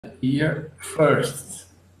Here, first,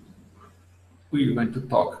 we're going to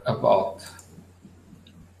talk about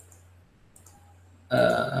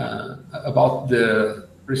the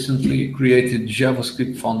recently created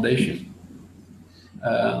JavaScript Foundation,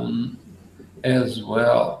 as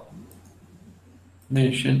well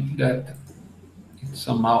mention that it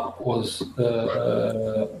somehow was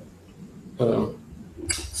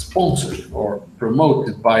sponsored or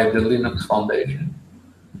promoted by the Linux Foundation.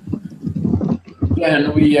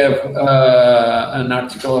 Then we have an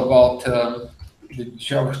article about the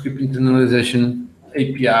JavaScript internalization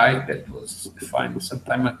API that was defined some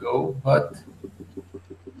time ago, but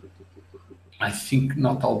I think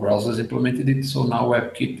not all browsers implemented it, so now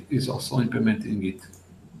WebKit is also implementing it.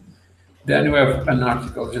 Then we have an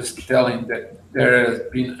article just telling that there has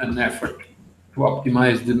been an effort to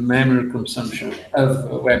optimize the memory consumption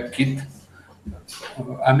of WebKit,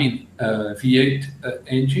 V8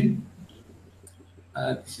 engine.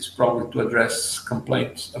 This is probably to address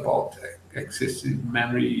complaints about excessive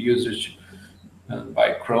memory usage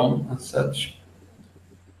by Chrome and such.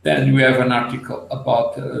 Then we have an article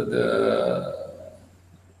about a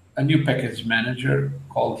new package manager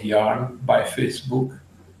called Yarn by Facebook,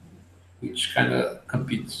 which kind of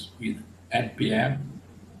competes with NPM.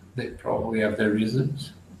 They probably have their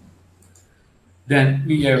reasons. Then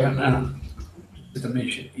we have an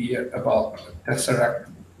information here about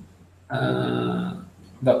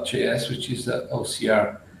Tesseract.js, which is the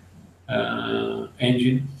OCR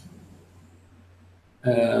engine,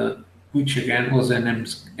 which again was an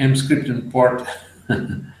Emscript import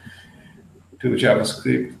to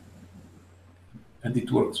JavaScript, and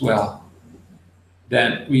it works well.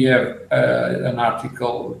 Then we have an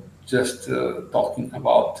article just talking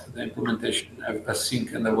about the implementation of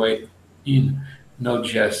async and await in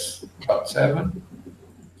Node.js 7.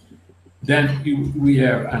 Then we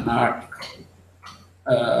have an article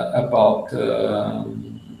about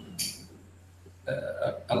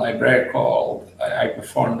a library called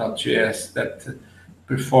iPerform.js that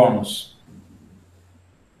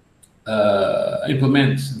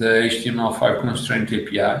implements the HTML5 constraint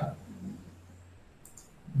API.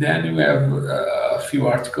 Then we have a few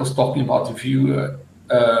articles talking about Vue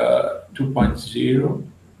 2.0.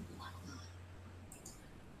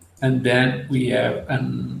 And then we have a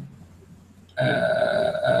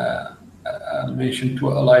mention to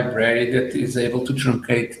a library that is able to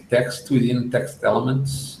truncate text within text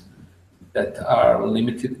elements that are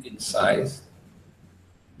limited in size.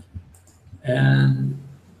 And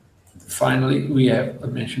finally, we have a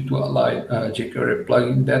mention to a jQuery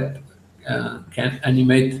plugin that can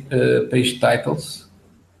animate page titles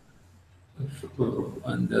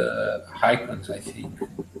and icons, I think.